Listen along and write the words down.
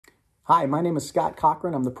Hi, my name is Scott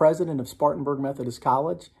Cochran. I'm the president of Spartanburg Methodist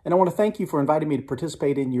College, and I want to thank you for inviting me to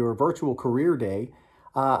participate in your virtual career day.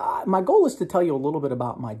 My goal is to tell you a little bit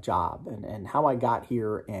about my job and how I got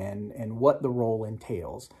here and what the role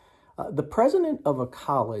entails. The president of a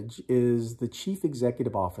college is the chief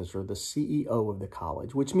executive officer, the CEO of the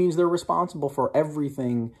college, which means they're responsible for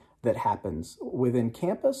everything that happens within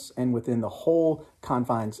campus and within the whole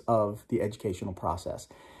confines of the educational process.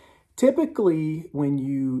 Typically, when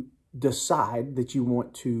you decide that you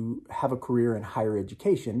want to have a career in higher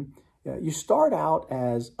education, you start out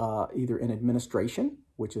as either in administration,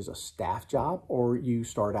 which is a staff job, or you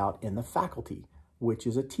start out in the faculty, which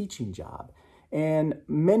is a teaching job. And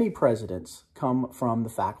many presidents come from the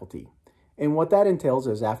faculty. And what that entails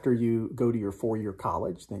is after you go to your four-year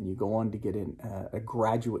college, then you go on to get a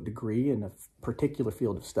graduate degree in a particular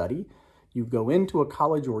field of study. You go into a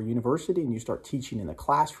college or university and you start teaching in the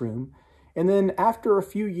classroom. And then after a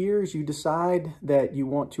few years, you decide that you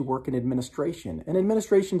want to work in administration. And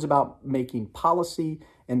administration is about making policy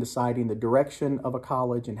and deciding the direction of a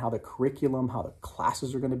college and how the curriculum, how the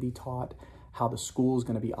classes are going to be taught, how the school is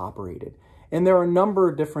going to be operated. And there are a number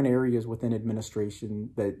of different areas within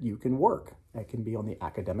administration that you can work. That can be on the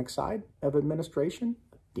academic side of administration,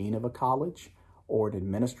 dean of a college, or an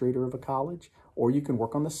administrator of a college, or you can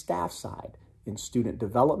work on the staff side in student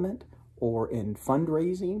development, or in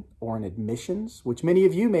fundraising, or in admissions, which many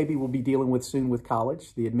of you maybe will be dealing with soon with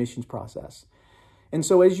college, the admissions process. And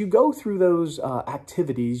so as you go through those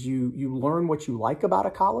activities, you learn what you like about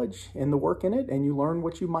a college and the work in it, and you learn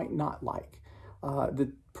what you might not like.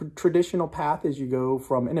 The traditional path is you go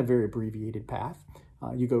from, in a very abbreviated path,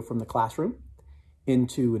 you go from the classroom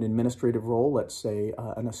into an administrative role, let's say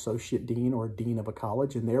an associate dean or dean of a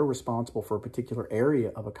college, and they're responsible for a particular area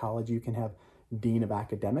of a college. You can have dean of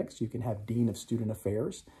academics, you can have dean of student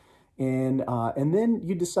affairs, and then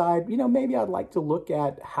you decide, maybe I'd like to look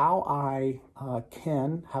at how I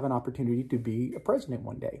can have an opportunity to be a president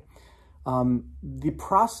one day. The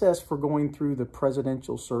process for going through the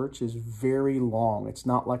presidential search is very long. It's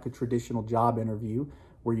not like a traditional job interview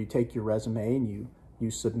where you take your resume and you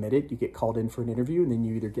submit it, you get called in for an interview, and then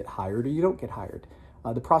you either get hired or you don't get hired.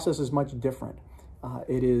 The process is much different.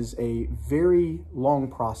 It is a very long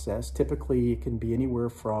process. Typically, it can be anywhere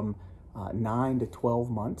from 9 to 12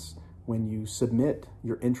 months when you submit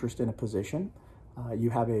your interest in a position.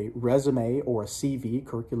 You have a resume or a CV,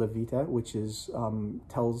 curricula vitae, which is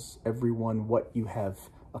tells everyone what you have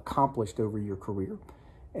accomplished over your career.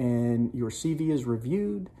 And your CV is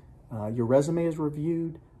reviewed, your resume is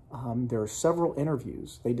reviewed. There are several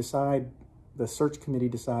interviews. The search committee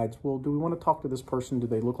decides, well, do we want to talk to this person? Do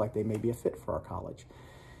they look like they may be a fit for our college?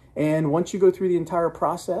 And once you go through the entire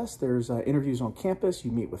process, there's interviews on campus.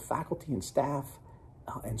 You meet with faculty and staff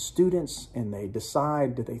and students, and they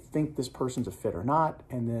decide, do they think this person's a fit or not?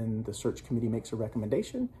 And then the search committee makes a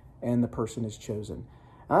recommendation, and the person is chosen.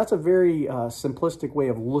 Now, that's a very simplistic way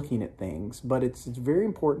of looking at things, but it's very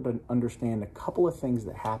important to understand a couple of things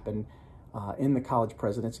that happen in the college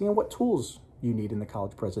presidency and what tools you need in the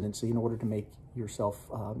college presidency in order to make yourself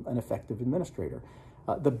an effective administrator.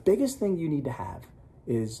 The biggest thing you need to have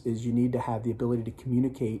is you need to have the ability to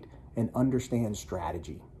communicate and understand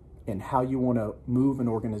strategy and how you want to move an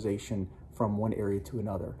organization from one area to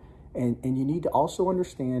another. And you need to also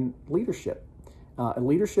understand leadership.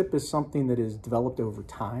 Leadership is something that is developed over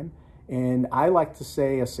time. And I like to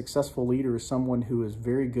say a successful leader is someone who is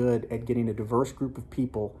very good at getting a diverse group of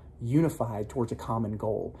people unified towards a common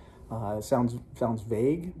goal. It sounds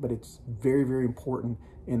vague, but it's very, very important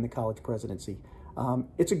in the college presidency.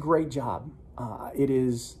 It's a great job. It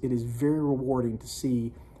is very rewarding to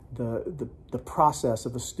see the process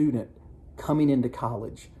of a student coming into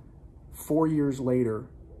college 4 years later,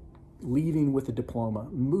 leaving with a diploma,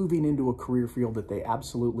 moving into a career field that they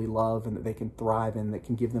absolutely love and that they can thrive in, that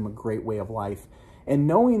can give them a great way of life. And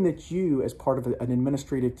knowing that you, as part of an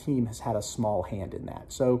administrative team, has had a small hand in that.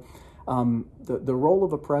 So the role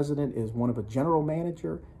of a president is one of a general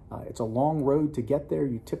manager. It's a long road to get there.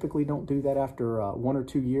 You typically don't do that after 1 or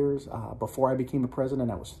 2 years. Before I became a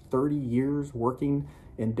president, I was 30 years working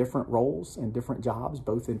in different roles and different jobs,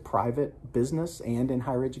 both in private business and in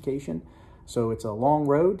higher education. So it's a long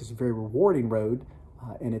road. It's a very rewarding road.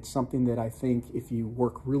 And it's something that I think if you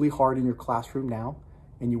work really hard in your classroom now,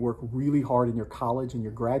 and you work really hard in your college and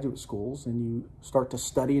your graduate schools, and you start to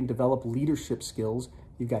study and develop leadership skills,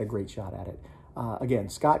 you've got a great shot at it. Again,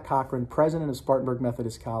 Scott Cochran, president of Spartanburg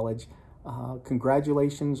Methodist College.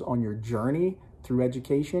 Congratulations on your journey through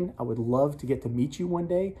education. I would love to get to meet you one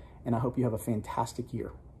day, and I hope you have a fantastic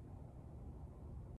year.